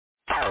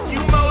You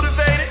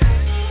motivated?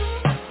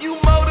 You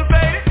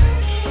motivated?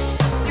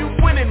 You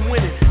winning.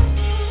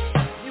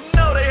 You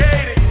know they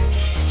hate it.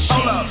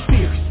 Hold up.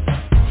 Fierce.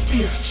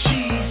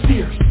 She's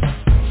fierce.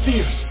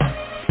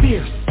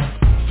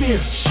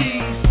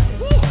 She's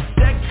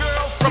that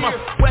girl from a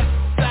west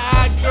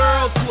side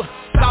girl to a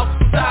south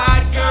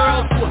side girl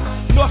to a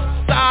north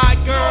side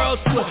girl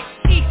to a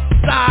east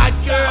side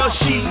girl.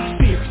 She's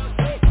fierce.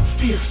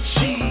 She's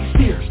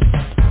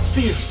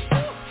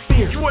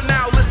fierce. You are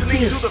now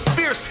listening to the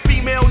Fierce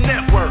Female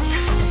Network.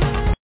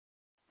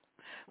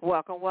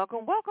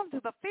 Welcome to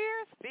the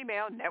Fierce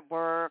Female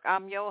Network.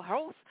 I'm your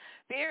host,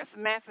 Fierce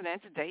Manson,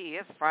 and today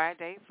is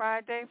Friday,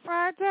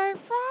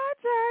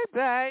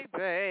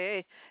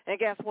 baby. And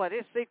guess what?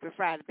 It's Secret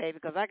Friday, baby,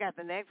 because I got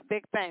the next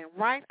big thing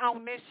right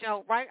on this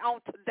show, right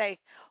on today.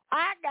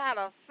 I got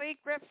a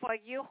secret for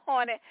you,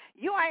 honey.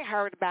 You ain't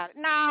heard about it.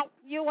 No,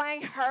 you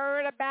ain't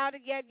heard about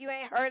it yet. You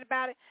ain't heard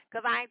about it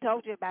because I ain't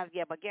told you about it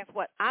yet. But guess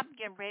what? I'm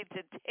getting ready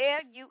to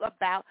tell you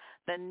about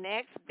the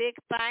next big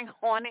thing,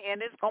 honey,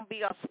 and it's going to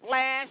be a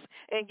splash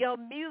in your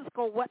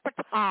musical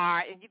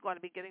repertoire, and you're going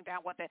to be getting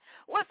down with it.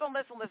 Listen.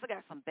 I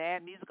got some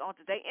bad music on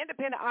today.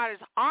 Independent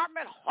artist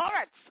Armin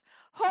Horzyk.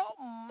 Oh,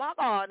 my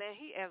God, and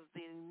he is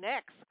the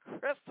next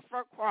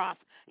Christopher Cross.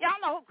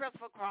 Y'all know who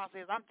Christopher Cross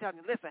is. I'm telling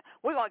you, listen,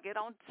 we're going to get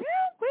on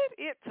with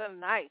it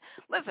tonight.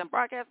 Listen,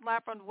 broadcast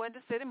live from the Windy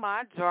City,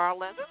 my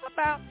darling. It's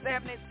about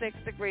 76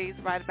 degrees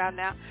right about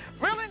now.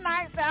 Really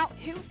nice out.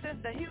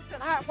 The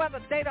Houston hot weather,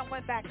 they done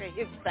went back to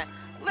Houston.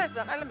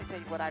 Listen, let me tell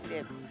you what I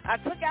did. I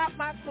took out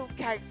my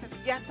suitcase.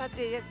 Yes, I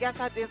did.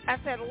 I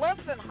said,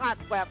 listen, hot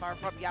weather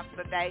from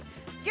yesterday.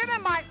 Get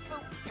in my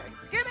suitcase.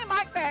 Get in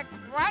my bags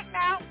right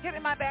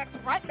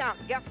now.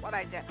 Guess what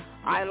I did?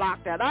 I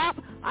locked it up.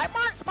 I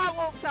marched my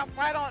little self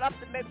right on up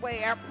to Midway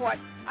Airport.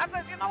 I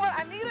said, you know what?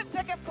 I need a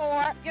ticket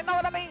for, you know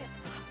what I mean?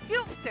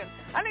 Houston.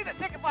 I need a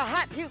ticket for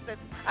hot Houston.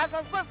 I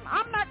said, listen,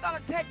 I'm not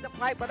going to take the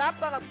flight, but I'm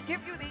going to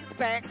give you these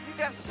bags. You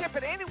just ship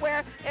it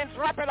anywhere and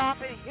drop it off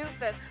in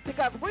Houston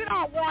because we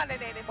don't want it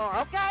anymore,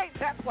 okay?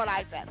 That's what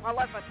I said. Well,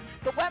 listen,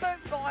 the weather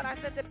is going. I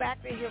sent it back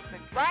to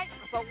Houston, right?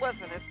 So,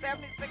 listen, it's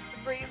 76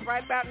 degrees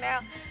right about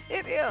now.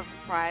 It is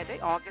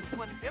Friday, August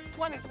 25th,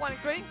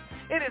 2023.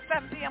 It is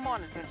 7 p.m. on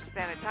the Central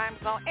Standard Time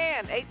Zone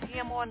and 8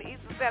 p.m. on the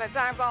Eastern Standard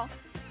Time Zone.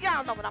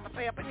 Y'all know what I'm going to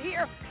say up in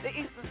here. The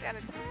Eastern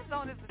Standard Time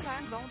Zone is the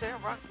time zone that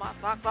rocks my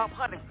socks off,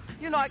 honey.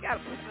 You know I got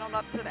to push it on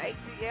up to the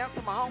ATL,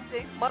 to my home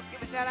team. Must give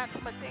a shout out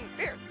to my team,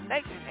 Fierce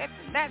Nation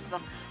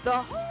International,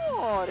 the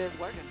hardest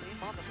working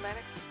team on the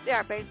planet. They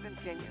are based in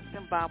Kenya,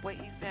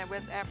 Zimbabwe, East and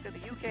West Africa,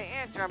 the UK,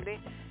 and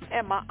Germany,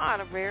 and my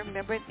honorary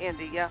member in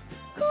India.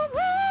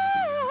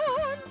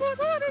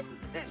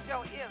 This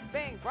show is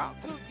being brought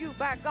to you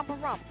by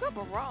Gumbarum,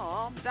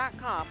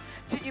 Gumbarum.com.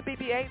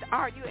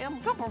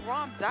 G-U-B-B-A-R-U-M,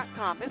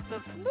 Gumbarum.com. It's the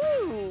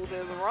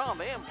smoothest rum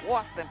in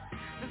Boston.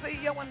 The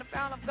CEO and the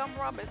founder of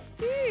Gumbarum is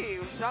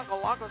Steve.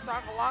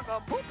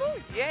 Shakalaka,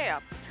 boo-boo, yeah.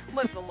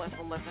 Listen.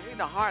 He's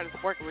the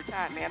hardest working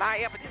retired man I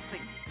ever did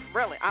see.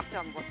 Really, I'm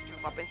telling you what's the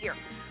truth up in here.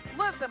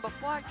 Listen,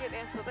 before I get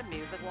into the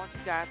music, I want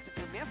you guys to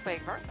do me a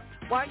favor.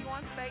 While you're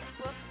on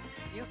Facebook,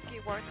 use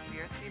keyword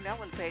Fierce Female.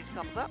 When the page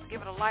comes up,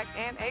 give it a like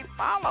and a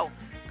follow.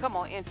 Come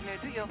on, engineer,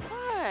 do your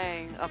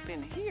thing up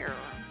in here.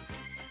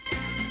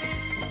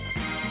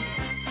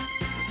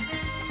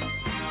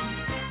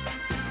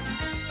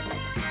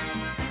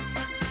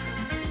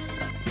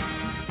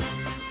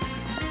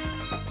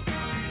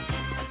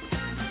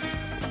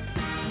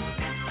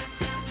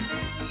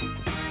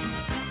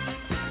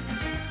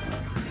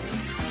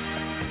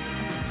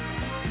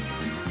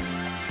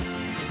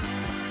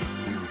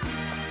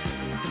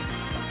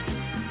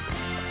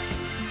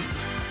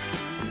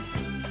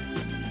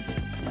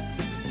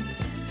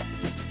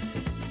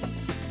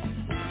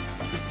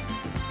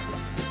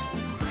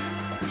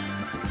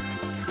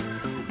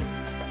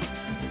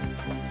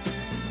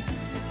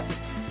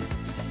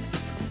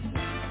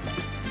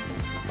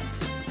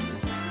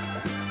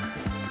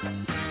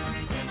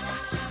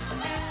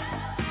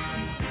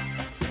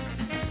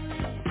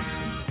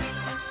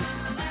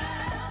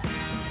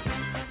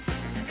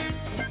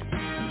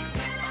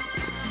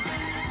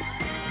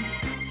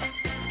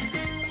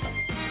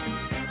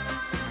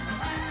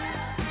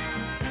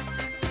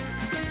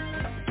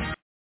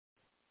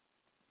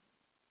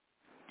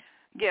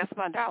 Yes,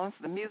 my darlings,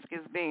 the music is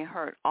being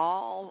heard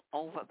all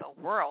over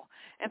the world.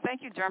 And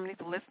thank you, Germany,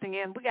 for listening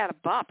in. We got a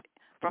bump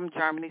from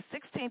Germany,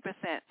 16%.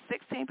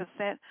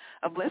 16%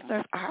 of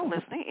listeners are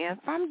listening in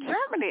from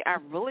Germany. I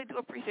really do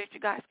appreciate you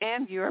guys.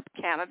 And Europe,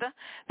 Canada.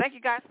 Thank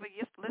you guys for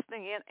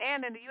listening in.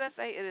 And in the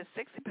USA, it is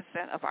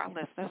 60% of our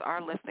listeners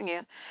are listening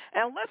in.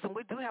 And listen,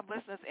 we do have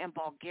listeners in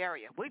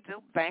Bulgaria. We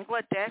do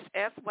Bangladesh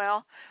as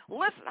well.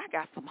 Listen, I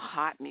got some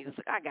hot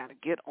music. I got to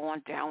get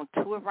on down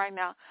to it right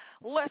now.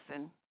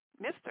 Listen.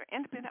 Mr.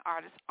 Independent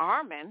Artist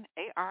Armin,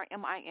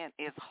 A-R-M-I-N,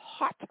 is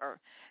hotter.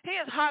 He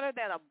is hotter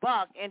than a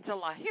bug in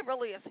July. He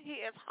really is. He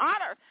is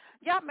hotter.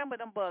 Y'all remember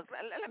them bugs.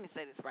 Let me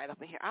say this right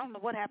up in here. I don't know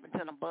what happened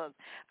to them bugs.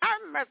 I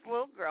remember this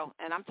little girl,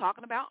 and I'm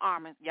talking about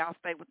Armin. Y'all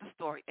stay with the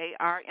story.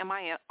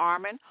 A-R-M-I-N,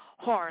 Armin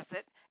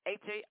Horzyk,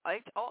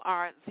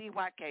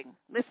 Horzyk.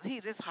 Listen, he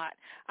is hot.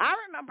 I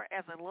remember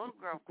as a little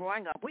girl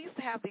growing up, we used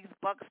to have these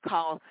bugs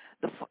called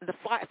the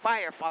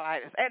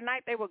fireflies. At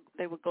night they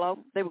would glow.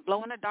 They would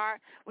glow in the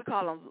dark. We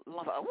call them,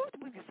 what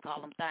we used to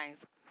call them things?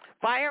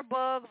 Fire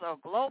bugs or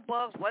glow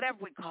bugs, whatever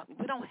we call them.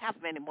 We don't have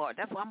them anymore.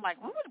 That's why I'm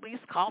like, what would we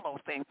used to call those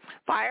things?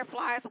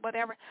 Fireflies or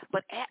whatever.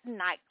 But at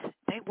night,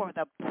 they were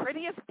the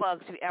prettiest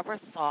bugs you ever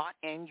saw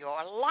in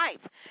your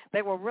life.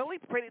 They were really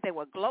pretty. They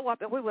would glow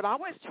up, and we would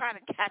always try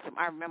to catch them.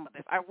 I remember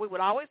this. We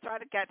would always try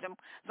to catch them.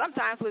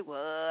 Sometimes we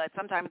would.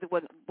 Sometimes we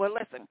wouldn't. Well,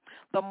 listen,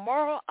 the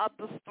moral of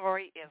the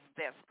story is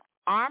this.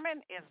 Armin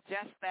is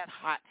just that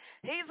hot.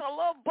 He's a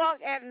little bug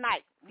at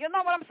night. You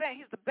know what I'm saying?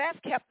 He's the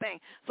best kept thing.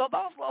 So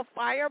those little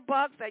fire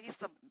bugs that used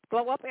to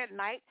glow up at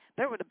night,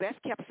 they were the best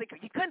kept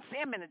secret. You couldn't see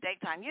them in the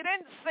daytime. You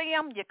didn't see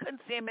them. You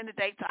couldn't see them in the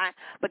daytime.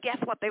 But guess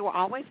what? They were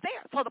always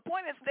there. So the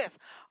point is this.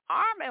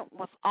 Armin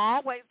was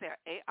always there.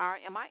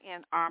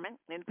 A-R-M-I-N, Armin,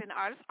 independent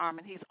artist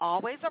Armin. He's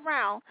always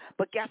around.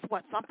 But guess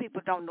what? Some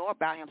people don't know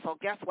about him. So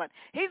guess what?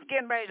 He's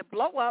getting ready to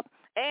blow up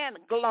and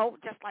glow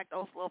just like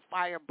those little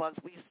fire bugs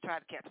we used to try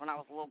to catch when I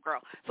was a little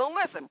girl. So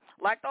listen,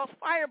 like those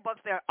fire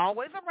bugs, they're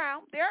always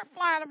around. They're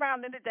flying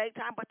around in the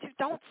daytime, but you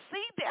don't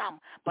see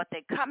them. But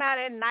they come out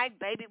at night,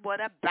 baby,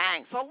 with a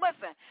bang. So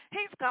listen,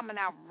 he's coming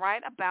out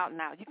right about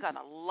now. You're going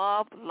to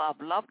love, love,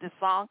 love this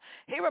song.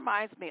 He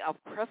reminds me of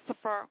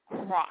Christopher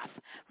Cross,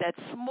 that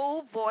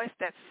smooth voice,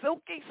 that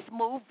silky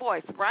smooth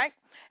voice, right?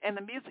 And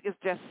the music is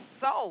just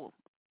so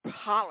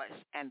polished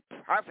and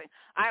perfect.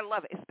 I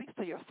love it. It speaks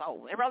to your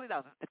soul. It really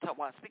does. It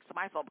speaks to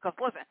my soul because,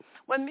 listen,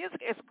 when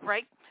music is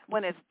great,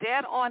 when it's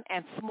dead on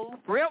and smooth,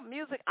 real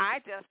music, I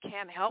just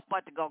can't help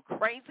but to go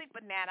crazy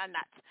banana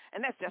nuts.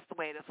 And that's just the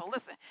way it is. So,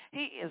 listen,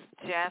 he is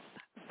just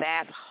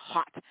that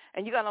hot.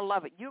 And you're going to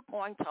love it. You're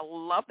going to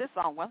love this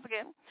song. Once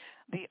again,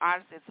 the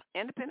artist is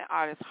independent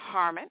artist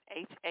Armin,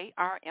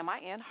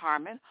 H-A-R-M-I-N,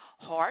 Armin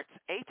Horzyk,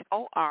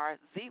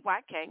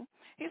 H-O-R-Z-Y-K.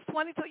 He's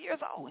 22 years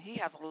old. He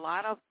has a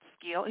lot of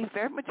skill. He's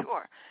very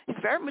mature. He's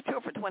very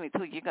mature for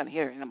 22. You're going to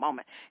hear it in a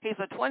moment. He's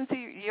a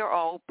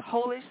 22-year-old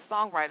Polish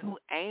songwriter who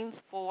aims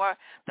for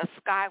the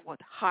sky with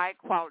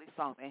high-quality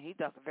songs, and he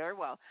does it very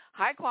well.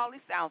 High-quality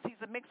sounds. He's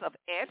a mix of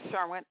Ed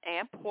Sheeran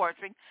and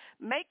Poetry,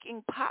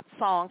 making pop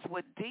songs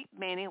with deep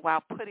meaning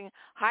while putting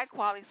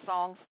high-quality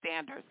song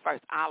standards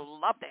first. I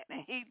love that,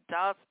 and he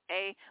does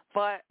a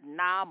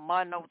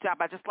phenomenal job.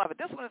 I just love it.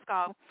 This one is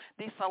called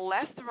The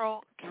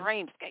Celestial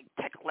Dreamscape.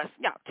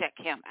 Y'all check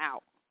him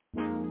out.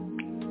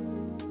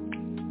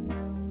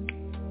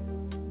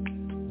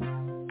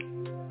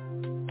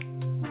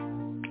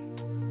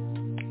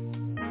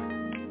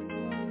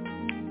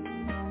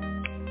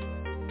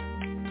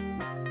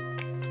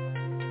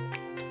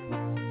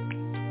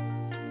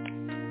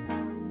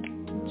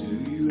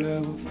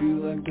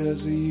 Feel like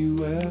there's a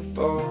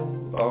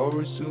UFO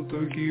or a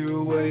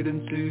superhero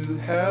waiting to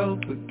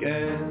help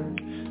again?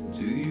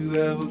 Do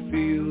you ever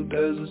feel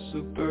there's a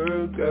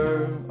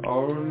supergirl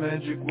or a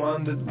magic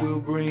wand that will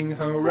bring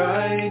her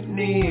right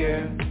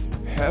near?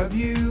 Have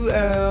you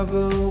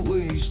ever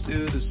wished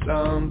to do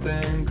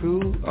something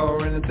cool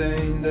or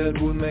anything that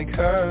would make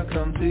her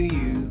come to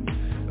you?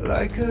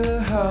 Like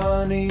a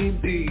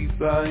honeybee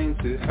flying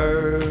to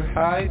her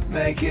height,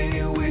 making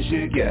you wish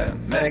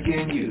again,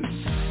 making you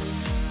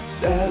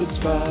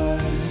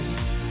satisfied.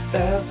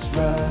 That's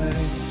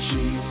right,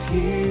 she's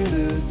here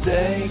to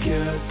take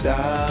your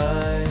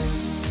time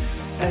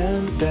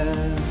and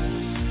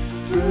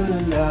dance through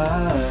the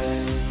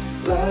night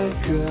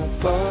like a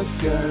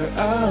busker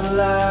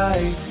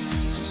alive.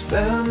 So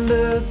spend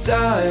the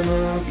time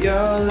of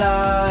your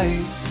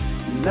life.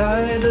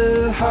 Tonight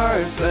the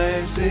heart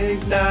flames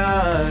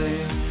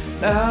ignite.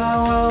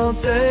 Now I'll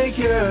take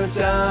your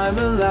time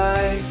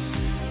alive,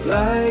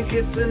 like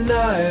it's the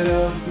night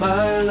of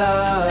my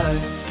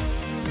life.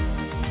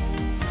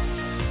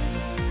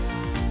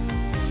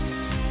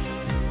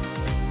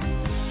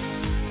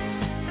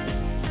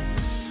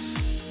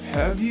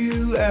 Have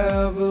you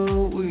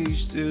ever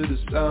wished to do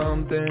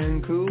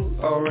something cool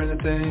or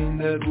anything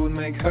that would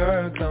make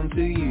her come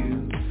to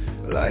you?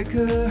 Like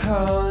a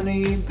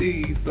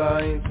honeybee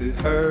flying to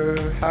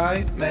her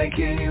height,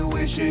 making you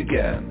wish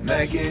again,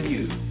 making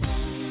you.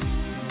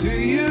 Do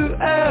you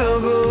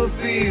ever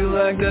feel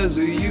like there's a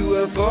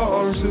UFO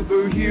or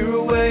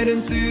superhero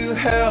waiting to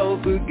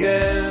help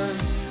again?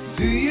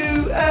 Do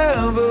you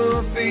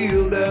ever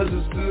feel there's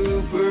a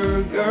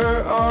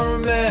supergirl or a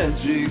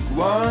magic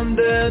wand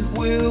that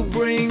will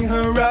bring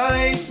her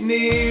right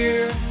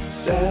near?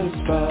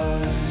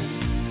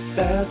 Satisfied,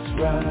 that's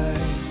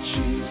right,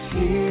 she's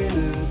here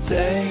to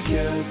take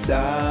your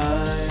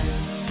time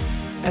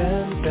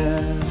and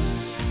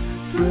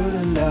dance through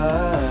the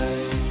night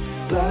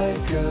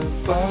like a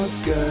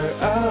busker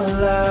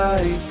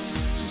alive.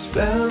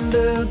 Spend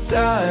the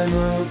time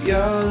of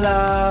your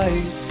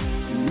life.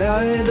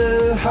 Tonight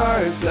the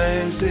heart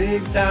flames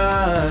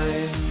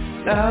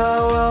ignite.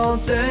 Now I'll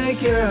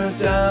take your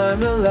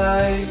time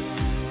alive,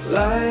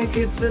 like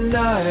it's the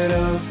night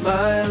of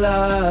my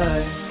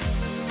life.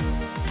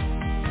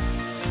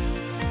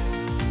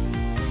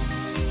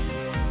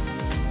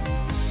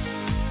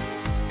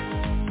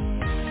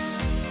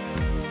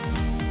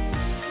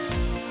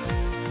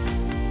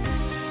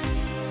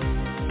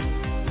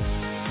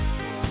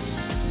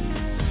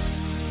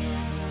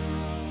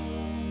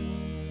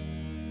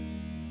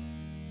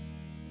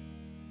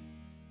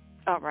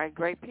 All right,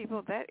 great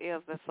people. That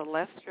is the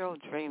Celestial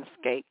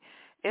Dreamscape.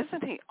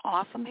 Isn't he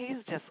awesome? He's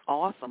just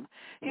awesome.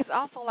 He's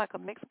also like a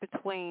mix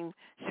between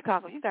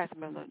Chicago. You guys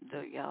remember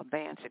the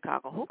band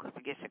Chicago? Who could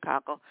forget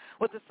Chicago?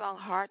 With the song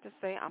Hard to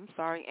Say, I'm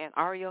Sorry, and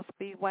REO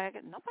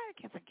Speedwagon. Nobody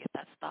can forget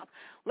that stuff.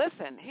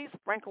 Listen, he's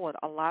sprinkled with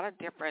a lot of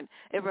different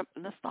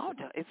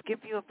nostalgia. It's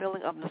giving you a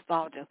feeling of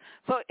nostalgia.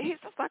 So he's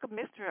just like a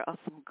mixture of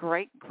some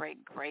great,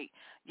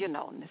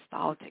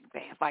 nostalgic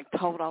bands like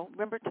Toto.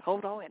 Remember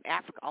Toto in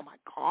Africa? Oh, my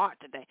God,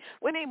 today.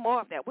 We need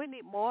more of that. We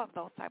need more of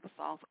those type of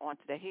songs on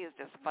today. He is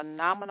just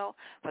phenomenal.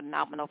 I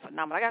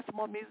got some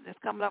more music that's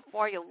coming up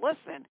for you.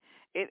 Listen,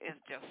 it is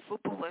just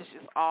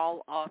superlicious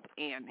all up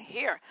in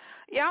here.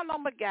 Y'all know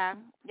my guy.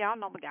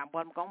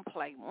 What I'm going to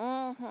play.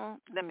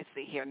 Let me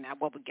see here now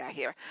what we got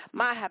here.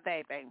 My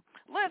baby.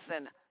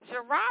 Listen,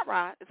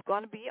 Sharara is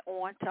going to be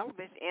on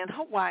television in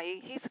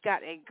Hawaii. He's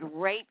got a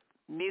great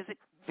music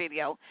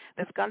video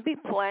that's going to be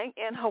playing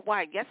in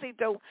Hawaii. Yes, he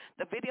do.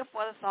 The video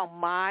for the song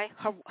My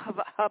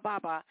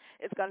Hababa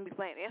is going to be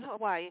playing in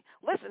Hawaii.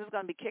 Listen, it's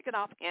going to be kicking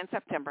off in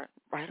September,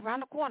 right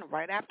around the corner,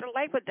 right after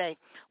Labor Day.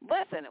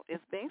 Listen,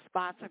 it's being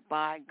sponsored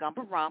by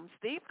Gumba Rum.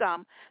 Steve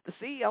Gum, the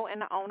CEO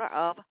and the owner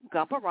of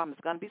Gumba Rum, is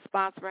going to be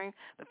sponsoring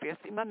the Fierce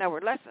Female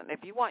Network. Listen,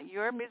 if you want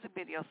your music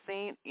video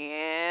seen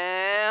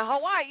in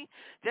Hawaii,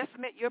 just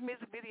submit your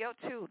music video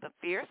to the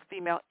Fierce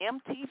Female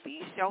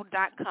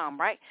MTVshow.com,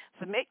 right?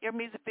 Submit your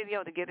music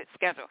video to get it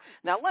scheduled.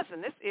 Now,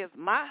 listen, this is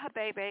My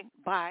Hababy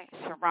by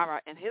Sharara,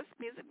 and his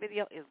music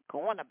video is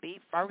going to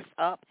be first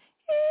up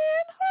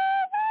in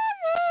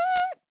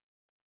Hawaii.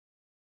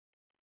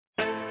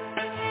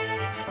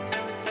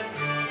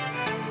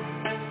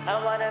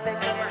 I want to make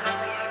you my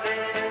habibi.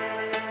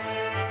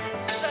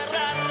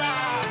 Sharara.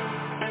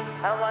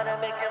 I want to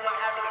make you my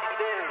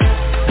habibi.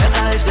 The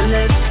eyes, the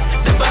lips,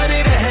 the body,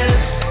 the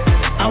hips.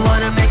 I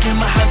want to make you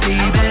my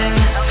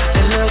habibi.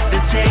 The look, the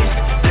taste,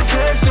 the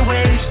curves, the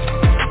waist.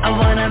 I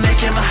wanna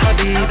make you my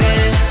habibi.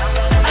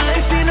 I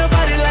ain't seen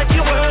nobody like you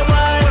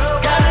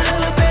worldwide. Got a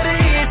little bit of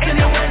east in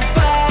the west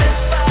side.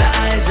 The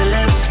eyes, the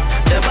lips,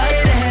 the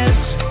body, the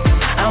hips.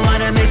 I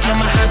wanna make you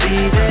my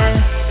habibi.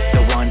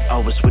 The one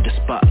always with the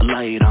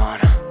spotlight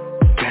on.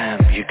 Damn,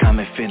 you got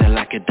me feeling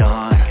like a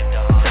dawn.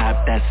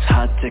 Type that's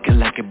hot, ticking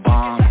like a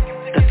bomb.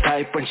 The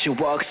type when she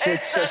walks,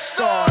 it's a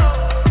storm.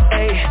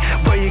 Hey,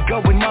 where you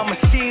going,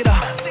 mamacita?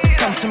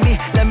 Come to me,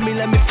 let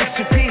me fix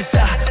your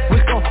pizza. We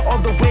go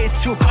all the way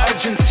to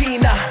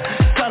Argentina.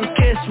 Sun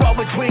kiss while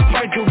we drink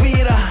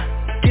margarita.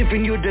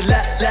 Giving you the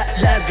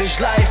lavish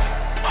life.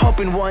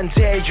 Hoping one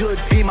day you'd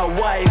be my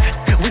wife.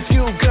 With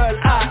you, girl,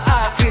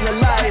 I feel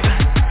alive.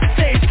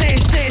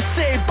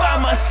 Stay by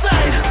my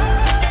side.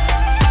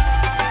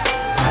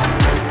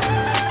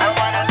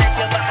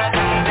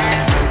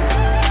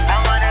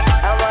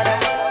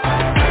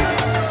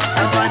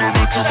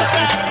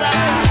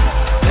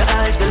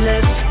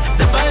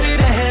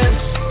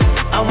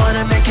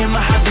 My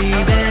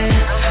habibi,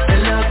 the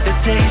look, the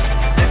taste,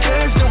 the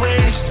curves, the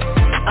waist.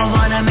 I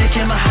wanna make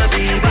you my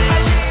habibi.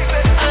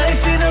 I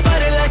ain't seen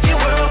nobody like you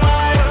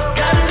worldwide.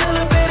 Got a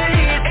little bit of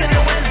heat in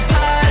the west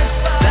side.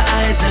 The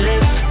eyes, the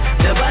lips,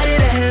 the body,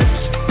 the hips.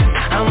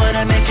 I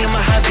wanna make you my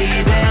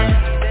habibi.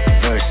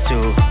 Verse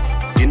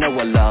 2, you know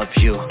I love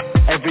you.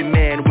 Every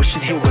man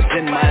wishing he was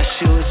in my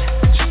shoes.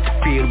 Just to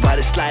feel what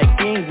it's like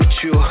being with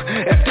you.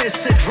 If this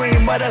a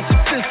dream, why does it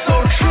feel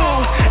so true?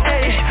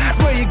 Hey,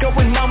 where you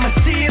going,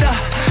 mamacita?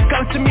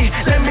 Come to me,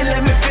 let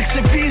me fix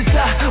your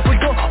visa. We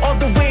go all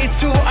the way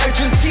to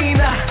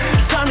Argentina.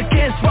 Time to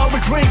kiss while we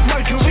drink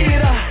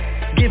margarita.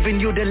 Giving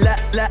you the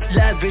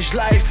lavish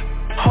life.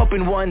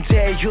 Hoping one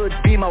day you'd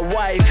be my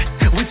wife.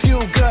 With you,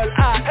 girl,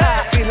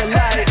 I feel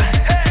alive.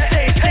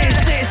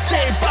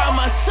 Stay by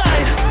my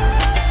side.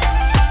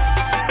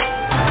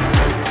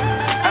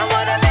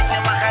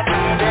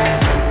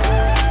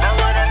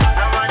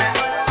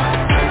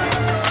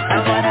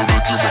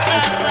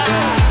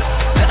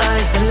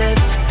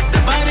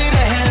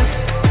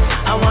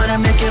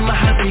 My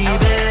habibi,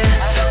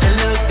 the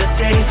look, the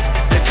taste,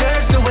 the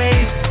curves, the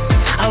waist.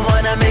 I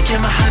wanna make you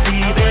my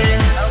habibi.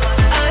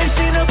 I ain't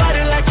seen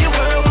nobody like you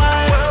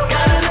worldwide.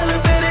 Got a little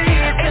bit of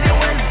heat in the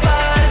west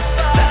side.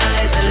 The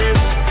eyes, the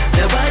lips,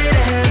 the body,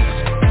 the hips.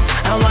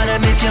 I wanna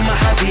make you my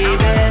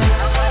habibi.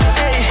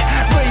 Hey,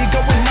 where you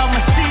going,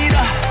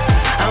 mamacita?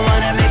 I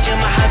wanna make you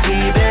my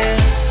habibi.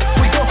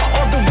 We go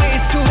all the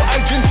way to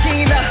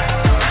Argentina.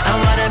 I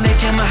wanna make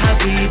you my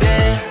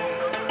habibi.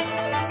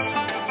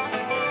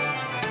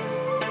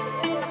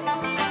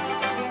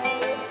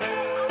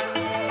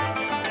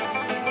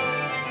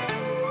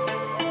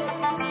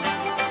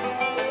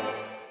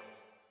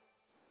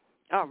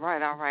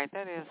 All right.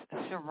 That is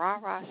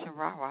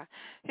Sharara.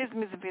 His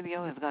music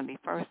video is going to be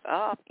first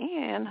up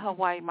in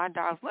Hawaii, my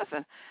darlings.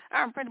 Listen,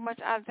 I'm pretty much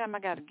out of time. I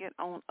got to get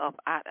on up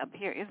out of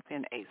here. It's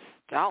been a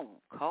stone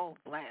cold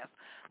blast.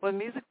 with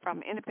music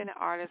from independent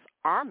artist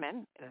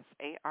Armin, that's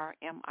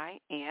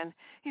A-R-M-I-N.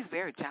 He's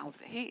very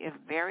talented. He is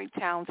very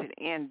talented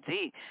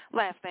indeed.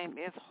 Last name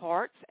is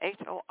Horzyk,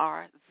 H-O-R-Z-Y-K.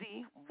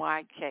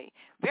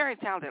 Very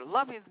talented.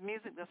 Love his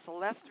music, the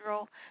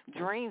Celestial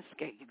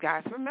Dreamscape. You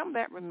guys remember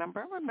that?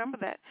 Remember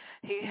that.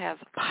 He has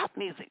pop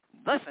music.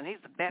 Listen,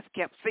 he's the best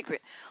kept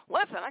secret.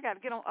 Listen, I got to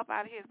get on up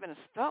out of here. It's been a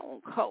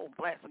stone cold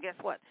blast. So guess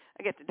what?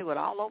 I get to do it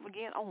all over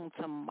again on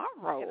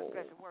tomorrow. In the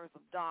special words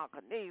of Don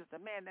Cornelius, the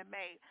man that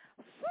made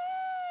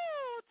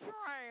Soul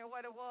Train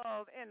what it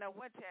was in the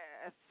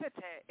winter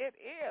city. It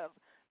is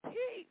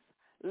peace,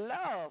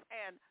 love,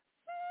 and